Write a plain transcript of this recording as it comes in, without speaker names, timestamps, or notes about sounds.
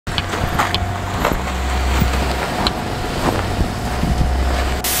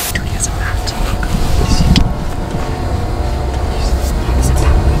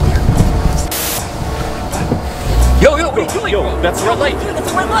That's a red light. Dude,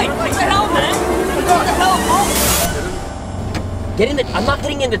 that's a red light. What the hell, man? What the hell, bro? Get in the. I'm not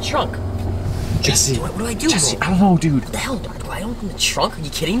getting in the trunk. Jesse. What do I do, Jesse, bro? I don't know, dude. What the hell? Do I open the trunk? Are you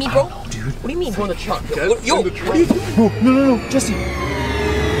kidding me, bro? I don't know, dude. What do you mean go in the trunk? Yo, What are you doing? Bro, no, Jesse.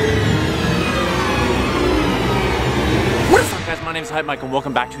 What's up, guys? My name is Hype Mike and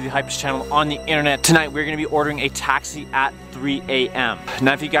welcome back to the Hypest channel on the internet. Tonight we're going to be ordering a taxi at 3 a.m.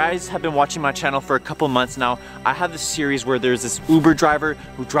 Now, if you guys have been watching my channel for a couple months now, I have this series where there's this Uber driver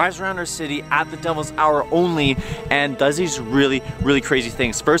who drives around our city at the devil's hour only and does these really crazy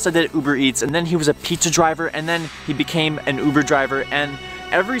things. First I did Uber Eats, and then he was a pizza driver, and then he became an Uber driver, and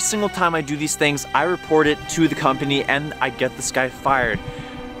every single time I do these things, I report it to the company and I get this guy fired.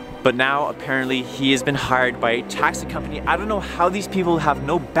 But now apparently he has been hired by a taxi company. I don't know how these people have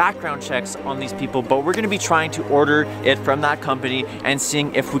no background checks on these people, but we're gonna be trying to order it from that company and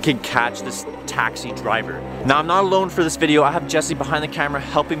seeing if we can catch this taxi driver. Now, I'm not alone for this video. I have Jesse behind the camera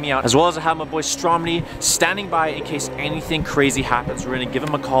helping me out, as well as I have my boy Stromny standing by in case anything crazy happens. We're gonna give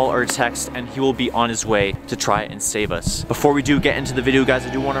him a call or a text and he will be on his way to try and save us. Before we do get into the video, guys, I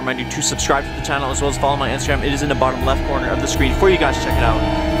do want to remind you to subscribe to the channel as well as follow my Instagram. It is in the bottom left corner of the screen for you guys to check it out.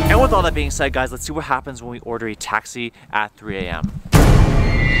 And with all that being said, guys, let's see what happens when we order a taxi at 3 a.m.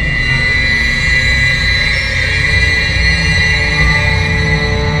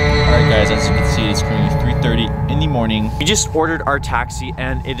 Alright guys, as you can see, it's currently 3:30 in the morning. We just ordered our taxi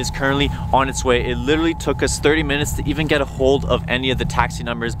and it is currently on its way. It literally took us 30 minutes to even get a hold of any of the taxi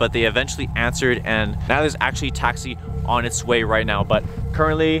numbers, but they eventually answered and now there's actually a taxi on its way right now. But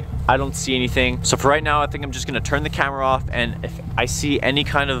currently, I don't see anything. So for right now, I think I'm just gonna turn the camera off, and if I see any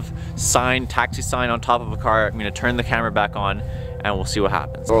kind of sign, taxi sign on top of a car, I'm gonna turn the camera back on and we'll see what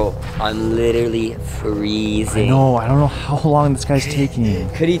happens. Bro, I'm literally freezing. I don't know how long this guy's taking.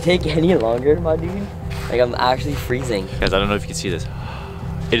 Could he take any longer, my dude? Like, I'm actually freezing. Guys, I don't know if you can see this.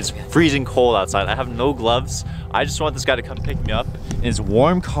 It is freezing cold outside. I have no gloves. I just want this guy to come pick me up in his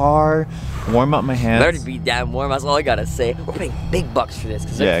warm car, warm up my hands. Better be damn warm, that's all I gotta say. We're paying big bucks for this,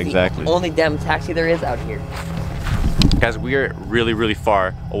 because yeah, it's exactly. the only damn taxi there is out here. Guys, we are really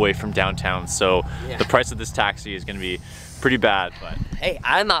far away from downtown, so the price of this taxi is gonna be pretty bad, but hey,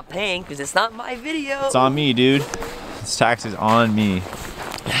 I'm not paying because it's not my video. it's on me, dude. This taxi's on me.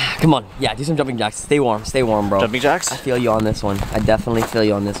 Come on, yeah, do some jumping jacks. Stay warm, bro. Jumping jacks? I feel you on this one. I definitely feel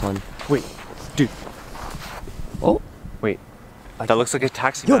you on this one. Wait, dude. Oh, wait. That looks like a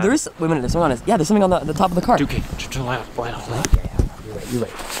taxi. yo, man. there is. Wait a minute, there's something on this. Yeah, there's something on the top of the car. Dude, okay, turn the light off. Yeah, you're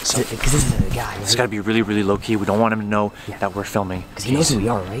right. So, because this is a guy. Right? It's gotta be really low key. We don't want him to know that we're filming. Because he knows who we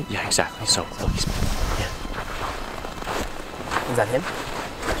are, right? Yeah, exactly. So, Is that him?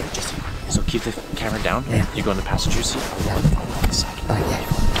 So keep the camera down. Yeah. You go in the passenger seat. Yeah.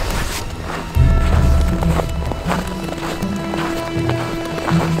 Yeah.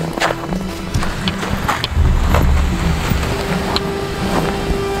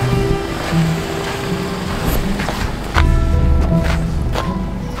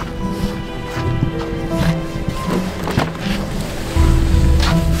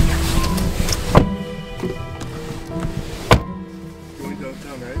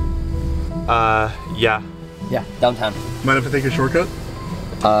 Yeah. Yeah, downtown. Mind if I take a shortcut?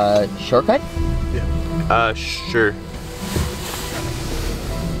 Shortcut? Yeah. Sure.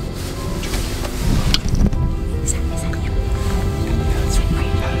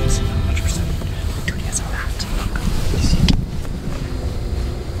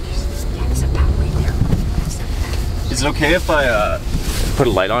 Is it okay if I put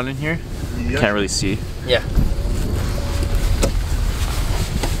a light on in here? Yeah. Can't really see. Yeah.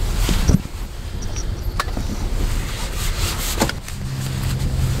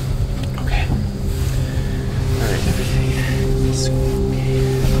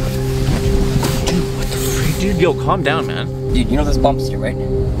 Dude, yo, calm down, man. Dude, you know this bumps here, right?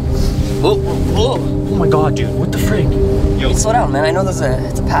 Oh my god, dude, what the frick? Yo, Slow down, man. I know it's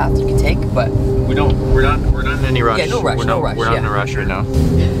a path you can take, but we're not in any rush. Yeah, no rush, We're no not, rush, We're not in yeah. a rush right now.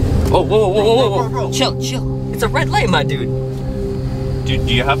 whoa. Chill. It's a red light, my dude. Dude,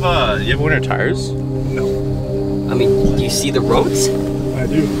 do you have winter tires? No. I mean, do you see the roads? I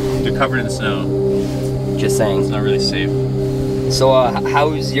do. They're covered in snow. Just saying. It's not really safe. So,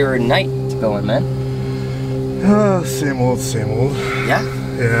 how's your night going, man? Same old. Yeah?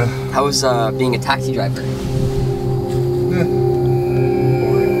 Yeah. How's being a taxi driver?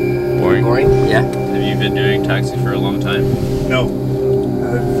 Boring? Yeah? Have you been doing taxi for a long time? No.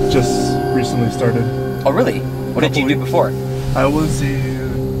 I've just recently started. Oh, really? What did you do before? I was a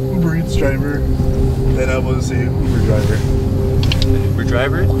Uber Eats driver, then I was a Uber driver. Uber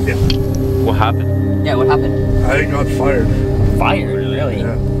driver? Yeah. What happened? Yeah, what happened? I got fired. fired, really.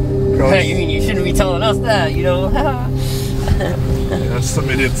 Yeah. I mean, you shouldn't be telling us that, you know? Yeah, some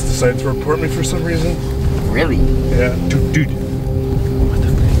idiots decided to report me for some reason. Really? Yeah. Dude. What the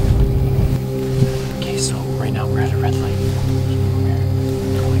frick? Okay, so right now we're at a red light.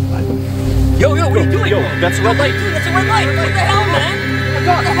 Yo, what are you doing? Yo, that's a red light. Dude, that's a red light. What the hell, man?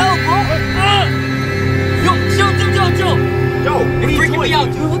 What the hell, bro? Yo, chill. Yo, You're freaking me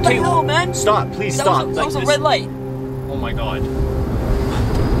out, dude. What the Okay, hell, man? Stop, please stop. That was a red light. Oh my god.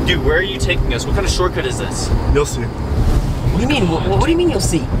 Dude, where are you taking us? What kind of shortcut is this? You'll see. What do you mean? What do you mean you'll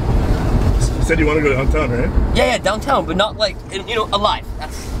see? You said you want to go downtown, right? Yeah, downtown, but not like, you know, alive.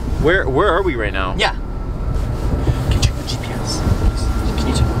 That's... Where are we right now? Yeah. Can you check the GPS? Can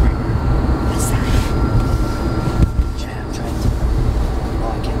you check where we are? What's that? I'm trying to... Oh,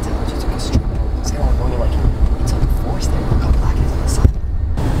 I can't tell. I just took a straight road. It's kind of going like into the forest there. Look how black it is on the side.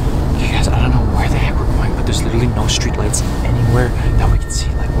 You guys, I don't know where the heck we're going, but there's literally no street lights anywhere that we can see.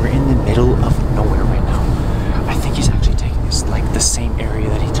 Like, we're in the middle of nowhere right now. I think he's actually taking us like the same area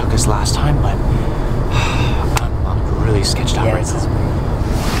that he took us last time, but I'm really sketched out right now.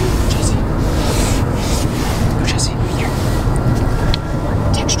 Jesse. Go, Jesse. Here.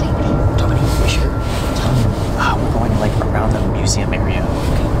 Text Dominic. You sure? Tell him we're going like around the museum area.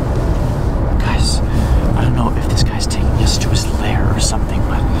 Okay. Guys, I don't know if this guy's taking us to his lair or something,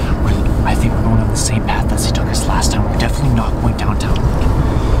 but I think we're going on the same path as he took us last time. We're definitely not going downtown.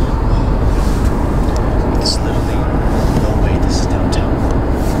 There's literally no way this is downtown.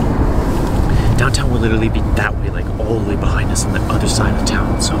 Downtown will literally be that way, like all the way behind us on the other side of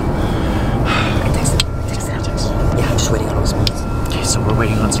town, so... Text. Yeah, I'm just waiting on a response. Okay, so we're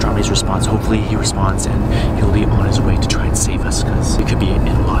waiting on Strawberry's response. Hopefully he responds and he'll be on his way to try and save us, because we could be in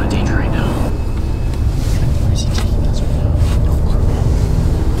a lot of danger right now. Where is he taking us right now? No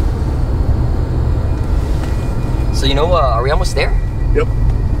clue. So, you know, are we almost there? Yep.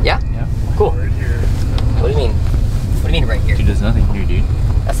 Yeah? Yeah. Cool. Right here. What do you mean? What do you mean right here? Dude, there's nothing here, dude.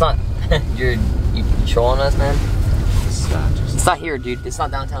 That's not... you trolling us, man? Just... It's not here, dude. It's not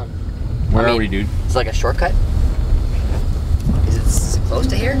downtown. Where are we, dude? It's like a shortcut. Is it close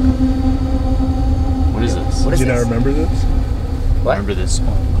to here? What is this? What is Do you not this? remember this? What? Remember this? Oh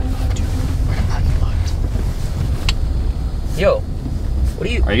my god, dude. We're in a parking lot. Yo, what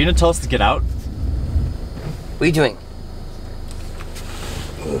are you... Are you gonna tell us to get out? What are you doing?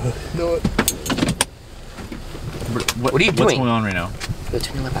 You know what? What are you doing? What's going on right now? Yo,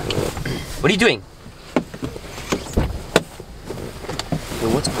 turn your left back. What are you doing? Yo,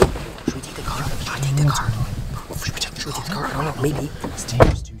 what's... Should we take the car? Should we take the car? Should we take the car? I don't know, maybe. It's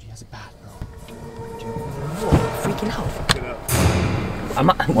dangerous, dude. He has a bat, bro. Whoa, freaking out. Get out. I'm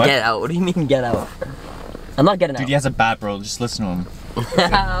not... What? Get out. What do you mean get out? I'm not getting out. Dude, he has a bat, bro. Just listen to him.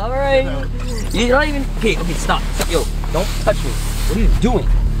 Alright. You're not even... Okay, stop. Yo, don't touch me. What are you doing?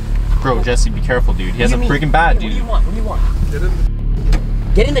 Bro, Jesse, be careful, dude. He has a freaking bat, dude. What do you want? What do you want? Get in.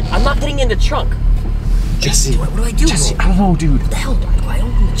 Get in the... I'm not getting in the trunk. Jesse. What do I do? Jesse, I don't know, dude. What the hell? Do I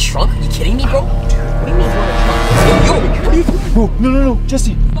don't in the trunk? Are you kidding me, bro? What do you mean you're in the trunk? Yo, what are you doing? Bro, no,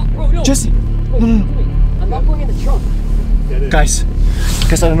 Jesse. Stop, bro, no. Jesse. Bro, what are you No. doing? I'm not going in the trunk. Get in. Guys,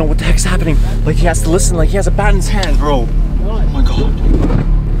 I don't know what the heck's happening. Like, he has to listen, like he has a bat in his hand, bro. Oh my god.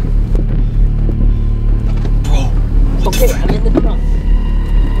 Bro. Okay, I'm in the trunk.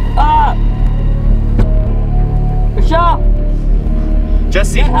 Ah! Michelle!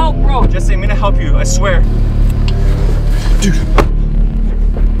 Jesse. Get help, bro! Jesse, I'm gonna help you, I swear. Dude.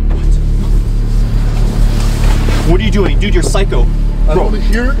 What are you doing? Dude, you're psycho. I don't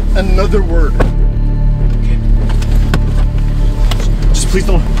hear another word. Okay. Just please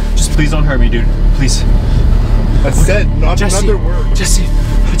don't hurt me, dude. Please. I said not Jesse, another word. Jesse,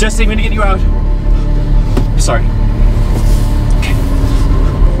 I'm gonna get you out. I'm sorry. Okay.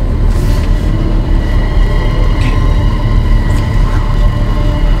 Okay.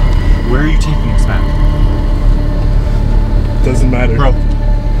 Where are you taking us, man? Doesn't matter. Bro. Oh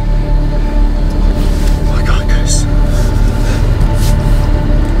my god, guys.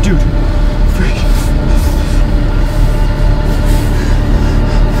 Dude. Freak.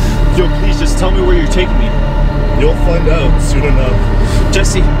 Yo, please just tell me where you're taking me. You'll find out soon enough.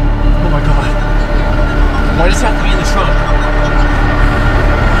 Jesse. Oh my god. Why does it have to be in the trunk?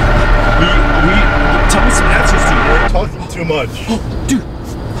 Tell me some answers, dude. You're talking too much. Oh, dude.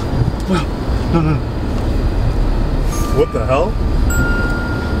 Well, no. What the hell? Oh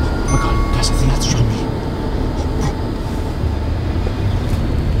my god, guys, I think that's Strawberry.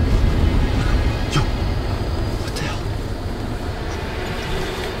 Yo, what the hell?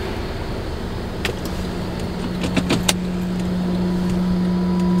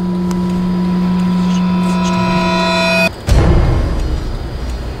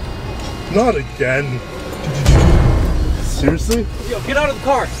 Not again. Seriously? Yo, get out of the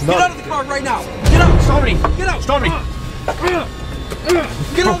car. No. Get out of the car right now. Get out. Stormy! Get out. Stormy! Get out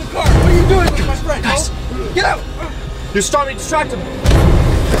of the car. What are you doing with my friend? Guys. Get out. You Stormy, distract him!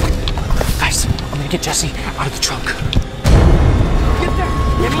 Guys, I'm gonna get Jesse out of the trunk. Get there.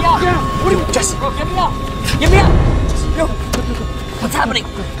 Get me out! What are you, Jesse? Bro, get me out! Get me out! Yo, what's happening?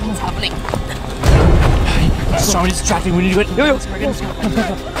 What's happening? Stormy distracting, we need to go. Yo, Get in the car, get in the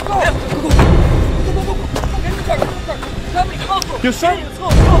car. Help me, come on, bro. Yo, Stormy, Let's go.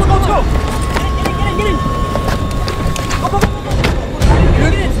 Let's go! Get in. Go.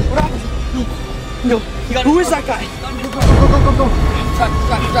 Get in. What happened? Yo, Who is that guy? Go.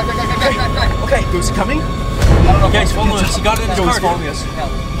 Drive. Okay, is he coming? I don't know. Yeah, he's following us. He got it in his Yo, car. he's following us.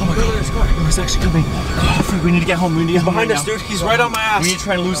 Oh my god, yo, he's actually coming. Oh my god, we need to get home. We need to get home Behind right us, now. dude. He's right on my ass. We need to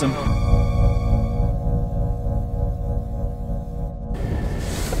try and lose him.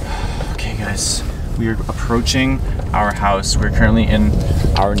 Okay, guys, we are approaching our house. We're currently in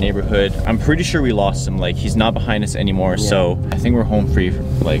our neighborhood. I'm pretty sure we lost him. Like, he's not behind us anymore. Yeah. So I think we're home free.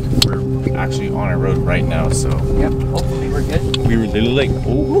 Like, we're actually on our road right now. So Yep, hopefully we're good. we were literally like,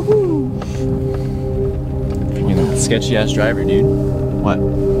 oh, you know, sketchy ass driver, dude. What?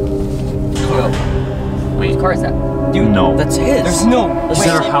 Wait, whose car is that? Dude, No. that's his. There's no. He's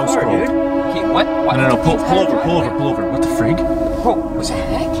at our house, bro. Okay, what? No, pull over. What the frig? Bro, what the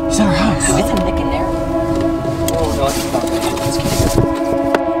heck? He's at our house. Is it Nick in there? Oh, no, it's not. Let's keep it.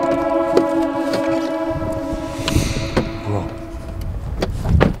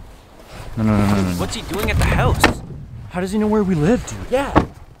 No. What's he doing at the house? How does he know where we live, dude? Yeah.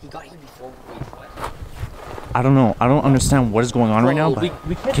 He got here before. Wait, what? I don't know. I don't understand what is going on right now, but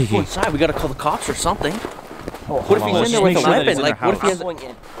we can't Okay, go inside. We gotta call the cops or something. what What if he's in there with a weapon? Like, what if he has Going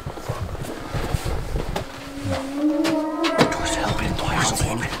in. doors open? Doors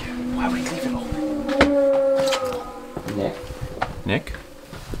open. Why would he leave it open? Nick? Nick?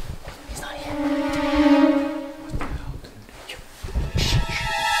 He's not here.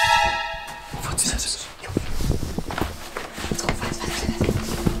 Footsteps. Let's go fast.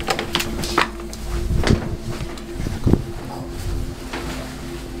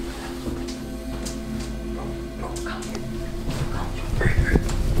 Bro, come here. Hurry. Here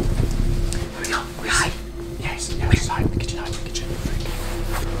we go. We hide. Yes, hide in the kitchen,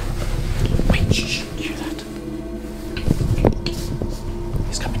 Wait, shh, you hear that?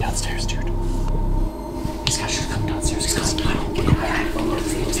 He's coming downstairs, dude. These guys should come downstairs.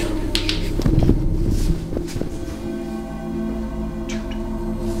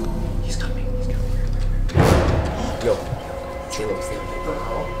 He's coming. He's coming. Yo, stay low.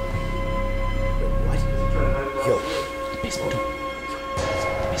 Yo, what? Yo, Basement door.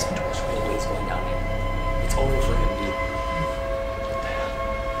 Basement door. he's going down here. It's over for him, dude.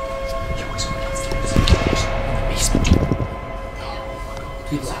 Yo, he's going downstairs. In the basement.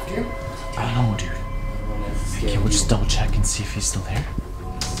 People after him? I don't know, dude. Okay, we'll just double check and see if he's still there. I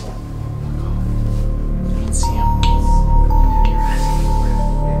don't see him.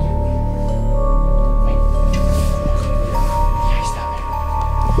 Wait. Yeah, he's down there.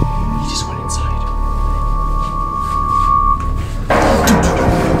 He just went inside. Dude.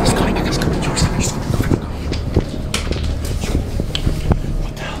 He's coming. Yo, he's coming.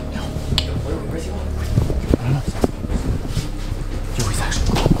 What the hell? No. Where's he going? I don't know. Yo, he's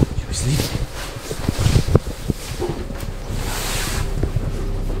actually. Yo, he's leaving.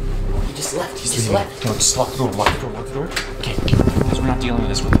 He just left. He's leaving. No, just lock the door. Lock the door. Okay, because we're not dealing with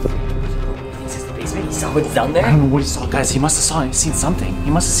this with him. This is the basement. Someone's down there? I don't know what he saw, guys. He must have seen something.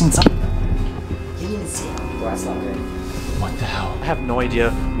 He must have seen something. He didn't even see him. Bro, that's not good. What the hell? I have no idea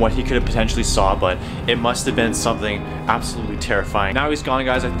what he could have potentially saw, but it must have been something absolutely terrifying. Now he's gone,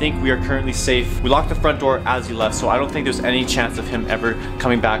 guys. I think we are currently safe. We locked the front door as he left, so I don't think there's any chance of him ever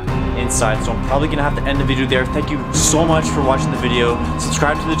coming back inside. So I'm probably gonna have to end the video there. Thank you so much for watching the video.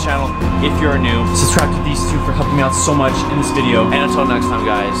 Subscribe to the channel if you're new. Subscribe to these two for helping me out so much in this video. And until next time,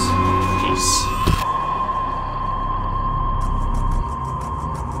 guys, peace.